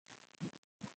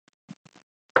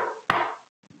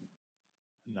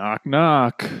Knock,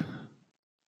 knock.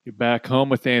 You're back home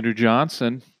with Andrew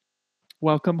Johnson.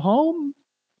 Welcome home.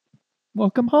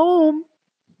 Welcome home.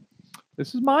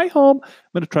 This is my home. I'm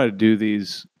going to try to do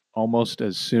these almost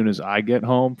as soon as I get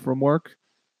home from work,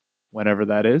 whenever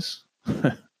that is.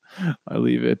 I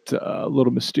leave it a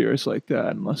little mysterious like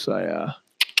that unless I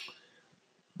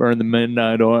burn the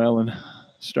midnight oil and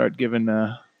start giving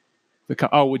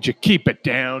oh, would you keep it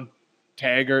down,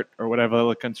 Taggart, or whatever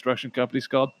the construction company's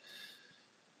called.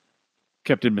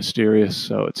 Kept it mysterious,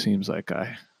 so it seems like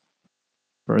I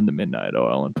burn the midnight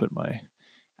oil and put my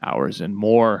hours in,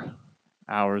 more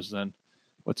hours than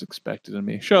what's expected of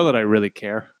me. Show that I really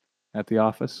care at the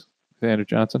office with Andrew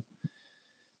Johnson.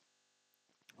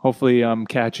 Hopefully, I'm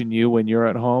catching you when you're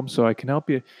at home so I can help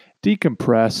you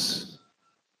decompress,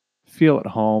 feel at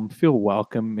home, feel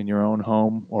welcome in your own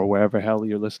home or wherever hell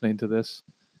you're listening to this.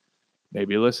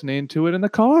 Maybe you're listening to it in the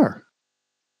car.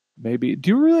 Maybe, do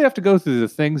you really have to go through the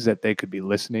things that they could be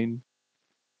listening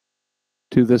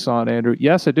to this on, Andrew?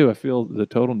 Yes, I do. I feel the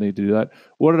total need to do that.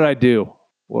 What did I do?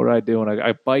 What did I do? And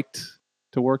I biked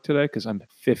to work today because I'm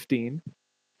 15.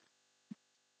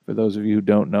 For those of you who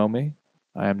don't know me,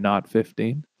 I am not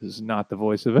 15. This is not the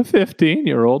voice of a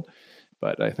 15-year-old,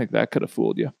 but I think that could have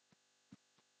fooled you.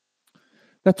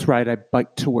 That's right. I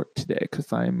biked to work today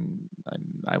because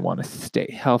I want to stay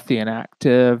healthy and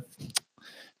active.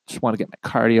 Just want to get my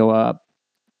cardio up,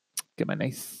 get my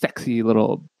nice, sexy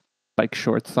little bike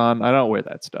shorts on. I don't wear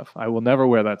that stuff. I will never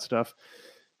wear that stuff.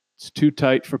 It's too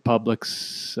tight for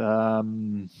public's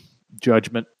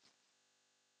judgment.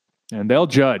 And they'll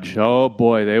judge. Oh,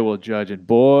 boy, they will judge. And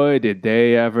boy, did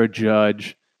they ever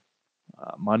judge.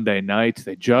 Monday night,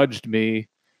 they judged me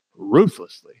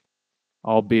ruthlessly,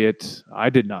 albeit I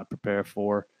did not prepare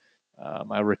for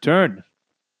my return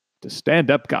to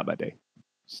stand-up comedy.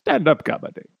 Stand-up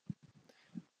comedy.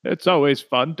 It's always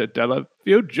fun to tell a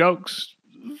few jokes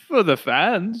for the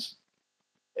fans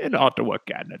in Ottawa,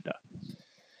 Canada.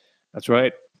 That's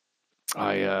right.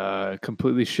 I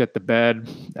completely shit the bed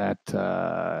at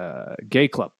Gay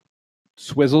Club,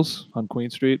 Swizzles on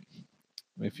Queen Street.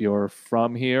 If you're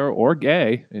from here or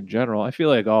gay in general, I feel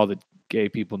like all the gay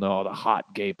people know all the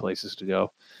hot gay places to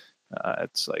go.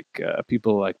 It's like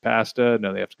people like pasta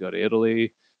know they have to go to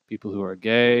Italy. People who are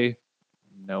gay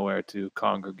know where to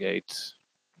congregate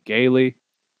gaily.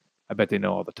 I bet they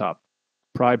know all the top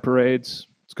pride parades.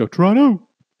 Let's go Toronto.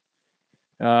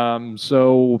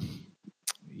 So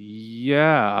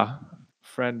yeah,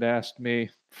 friend asked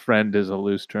me. Friend is a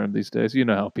loose term these days. You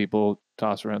know how people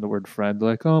toss around the word friend,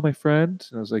 like, oh, my friend.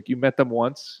 And I was like, you met them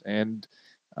once and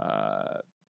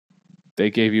they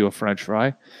gave you a French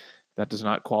fry. That does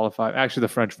not qualify. Actually, the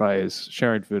French fry is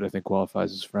sharing food, I think,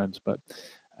 qualifies as friends. But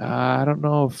I don't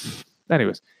know if.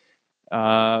 Anyways,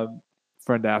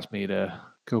 friend asked me to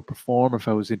go perform if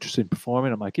I was interested in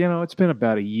performing. I'm like, it's been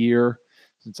about a year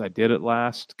since I did it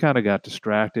last. Kind of got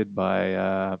distracted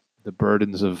by the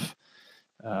burdens of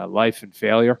life and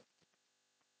failure.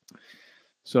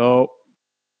 So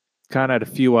kind of had a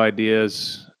few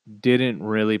ideas, didn't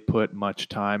really put much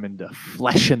time into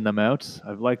fleshing them out.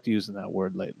 I've liked using that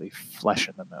word lately,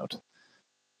 fleshing them out.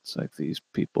 It's like these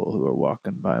people who are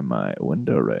walking by my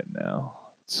window right now.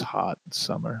 It's hot in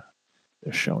summer.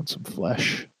 They're showing some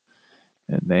flesh.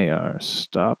 And they are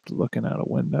stopped looking out a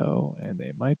window, and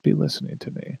they might be listening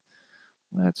to me.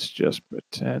 Let's just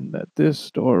pretend that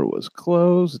this door was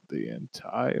closed the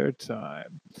entire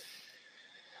time.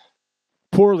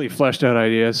 Poorly fleshed out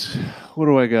ideas. What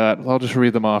do I got? I'll just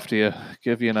read them off to you,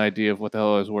 give you an idea of what the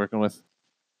hell I was working with.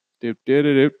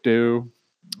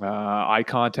 Eye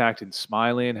contact and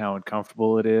smiling, how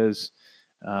uncomfortable it is.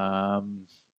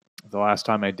 The last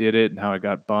time I did it and how I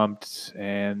got bumped,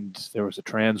 and there was a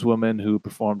trans woman who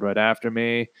performed right after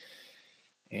me.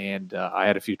 And I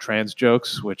had a few trans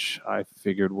jokes, which I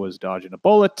figured was dodging a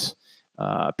bullet.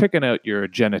 Picking out your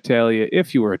genitalia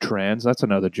if you were a trans, that's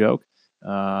another joke.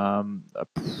 Kind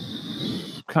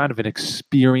of an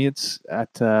experience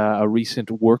at a recent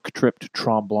work trip to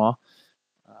Tremblant.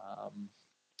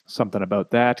 Something about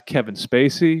that. Kevin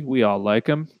Spacey, we all like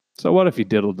him. So what if he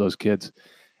diddled those kids?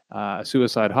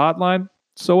 Suicide hotline.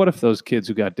 So what if those kids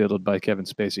who got diddled by Kevin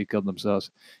Spacey killed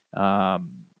themselves?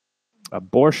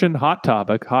 Abortion, hot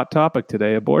topic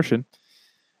today, abortion,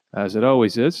 as it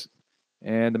always is.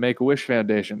 And the Make-A-Wish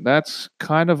Foundation. That's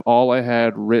kind of all I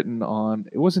had written on.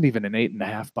 It wasn't even an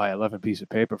 8.5 by 11 piece of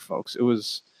paper, folks. It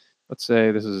was, let's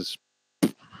say this is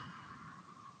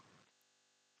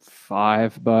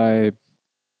 5 by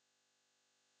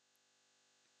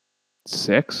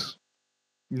 6.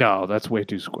 No, that's way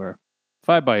too square.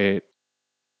 5 by 8.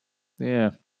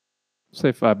 Yeah.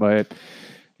 Say 5 by 8.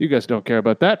 You guys don't care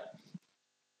about that.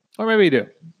 Or maybe you do.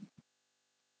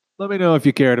 Let me know if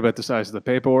you cared about the size of the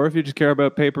paper or if you just care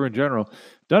about paper in general.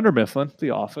 Dunder Mifflin, The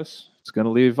Office. It's going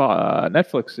to leave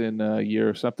Netflix in a year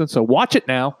or something. So watch it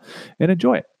now and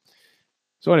enjoy it.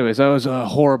 So anyways, that was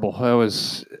horrible. That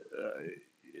was...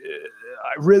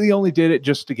 I really only did it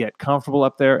just to get comfortable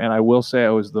up there. And I will say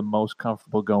I was the most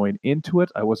comfortable going into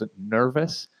it. I wasn't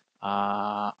nervous.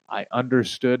 I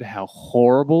understood how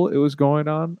horrible it was going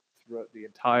on throughout the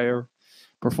entire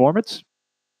performance.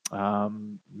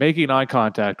 Making eye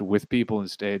contact with people on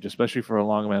stage, especially for a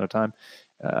long amount of time,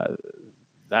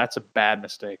 that's a bad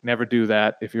mistake. Never do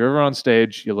that. If you're ever on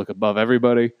stage, you look above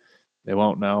everybody. They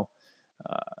won't know.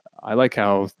 I like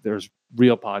how there's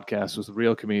real podcasts with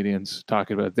real comedians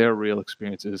talking about their real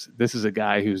experiences. This is a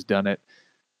guy who's done it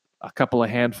a couple of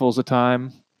handfuls of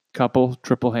time,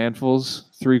 triple handfuls,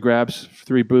 3 grabs,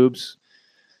 3 boobs.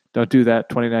 Don't do that,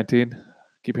 2019.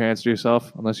 Keep your hands to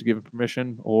yourself unless you give it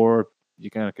permission, or you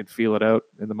kind of can feel it out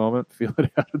in the moment. Feel it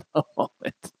out in the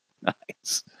moment.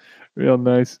 Nice. Real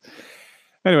nice.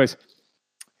 Anyways,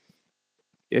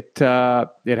 it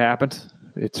happened.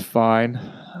 It's fine.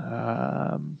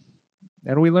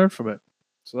 And we learned from it.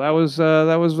 So that was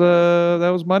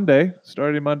Monday.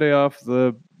 Starting Monday off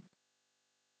the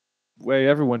way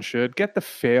everyone should. Get the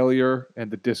failure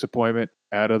and the disappointment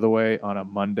out of the way on a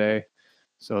Monday.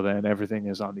 So then everything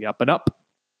is on the up and up.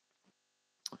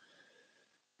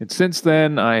 And since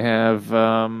then, I have,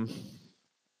 been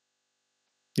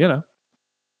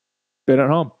at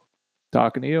home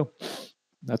talking to you.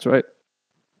 That's right.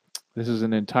 This is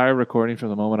an entire recording from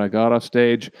the moment I got off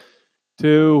stage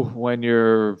to when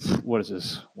you're, what is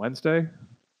this, Wednesday?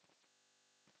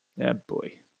 Yeah,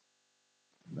 boy.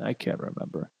 I can't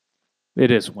remember. It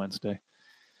is Wednesday.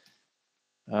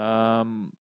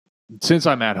 Since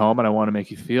I'm at home and I want to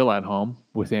make you feel at home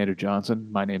with Andrew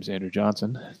Johnson, my name's Andrew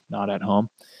Johnson, not at home.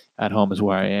 At home is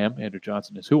where I am. Andrew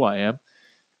Johnson is who I am.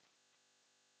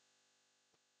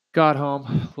 Got home,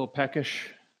 a little peckish.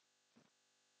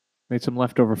 Made some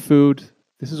leftover food.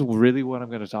 This is really what I'm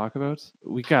going to talk about.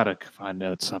 We got to find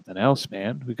out something else,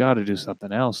 man. We got to do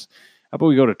something else. How about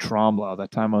we go to Tremblant?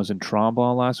 That time I was in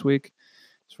Tremblant last week.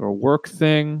 It's for a work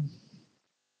thing.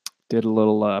 Did a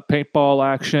little paintball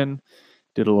action.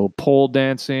 Did a little pole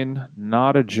dancing.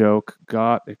 Not a joke.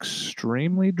 Got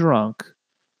extremely drunk.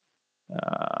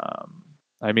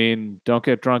 Don't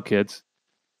get drunk, kids.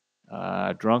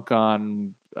 Drunk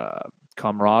on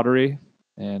camaraderie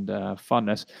and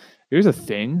funness. Here's a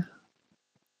thing.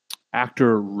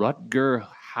 Actor Rutger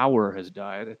Hauer has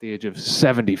died at the age of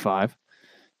 75.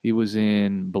 He was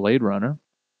in Blade Runner.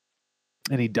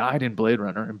 And he died in Blade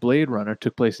Runner. And Blade Runner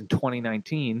took place in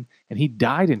 2019. And he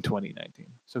died in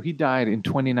 2019. So he died in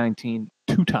 2019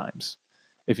 2 times.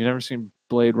 If you've never seen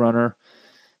Blade Runner,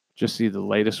 just see the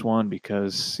latest one,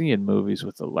 because seeing movies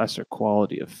with a lesser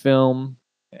quality of film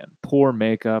and poor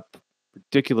makeup,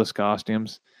 ridiculous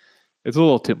costumes, it's a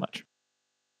little too much.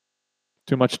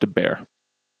 Too much to bear.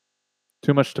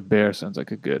 Too Much to Bear sounds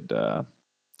like a good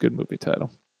movie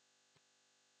title.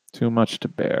 Too Much to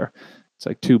Bear. It's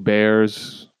like 2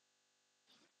 bears.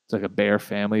 It's like a bear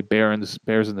family. Bears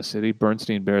in the City.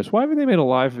 Bernstein Bears. Why haven't they made a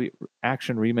live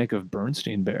action remake of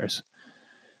Bernstein Bears?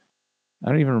 I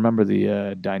don't even remember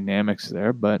the dynamics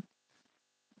there, but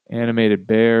animated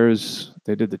bears.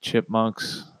 They did the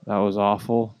Chipmunks. That was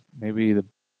awful. Maybe the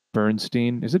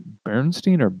Bernstein. Is it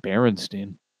Bernstein or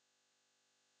Berenstein?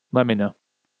 Let me know.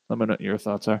 Let me know what your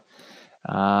thoughts are.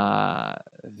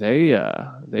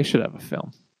 They should have a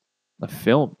film. A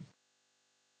film.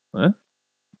 Huh?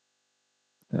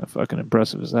 How fucking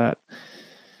impressive is that?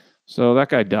 So that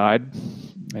guy died,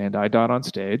 and I died on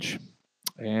stage.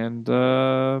 And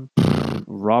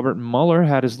Robert Mueller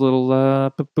had his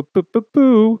little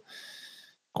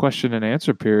question and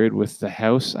answer period with the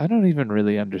House. I don't even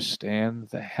really understand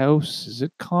the House. Is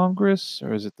it Congress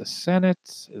or is it the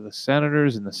Senate? The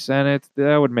senators in the Senate?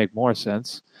 That would make more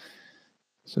sense.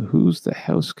 So who's the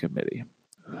House committee?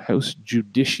 House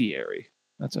Judiciary.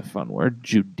 That's a fun word.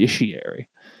 Judiciary.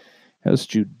 House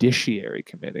Judiciary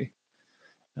Committee.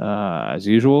 As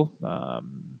usual,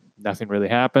 nothing really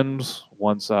happens.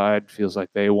 One side feels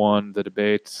like they won the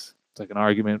debate. It's like an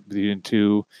argument between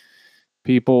 2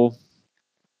 people.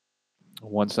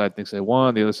 One side thinks they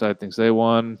won. The other side thinks they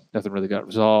won. Nothing really got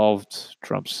resolved.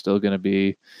 Trump's still going to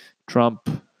be Trump.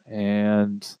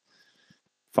 And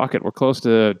fuck it. We're close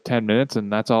to 10 minutes,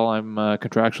 and that's all I'm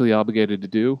contractually obligated to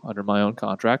do under my own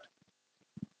contract.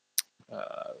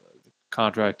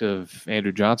 Contract of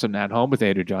Andrew Johnson, at home with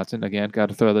Andrew Johnson. Again, got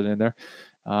to throw that in there.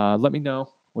 Let me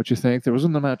know what you think. There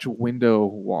wasn't much window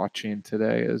watching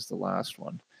today as the last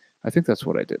one. I think that's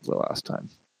what I did the last time.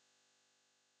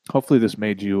 Hopefully this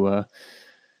made you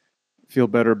feel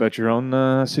better about your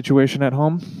own situation at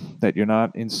home, that you're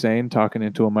not insane talking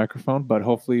into a microphone, but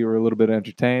hopefully you were a little bit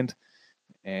entertained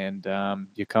and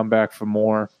you come back for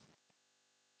more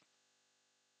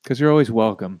because you're always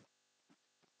welcome.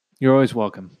 You're always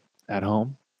welcome at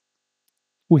home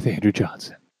with Andrew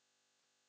Johnson.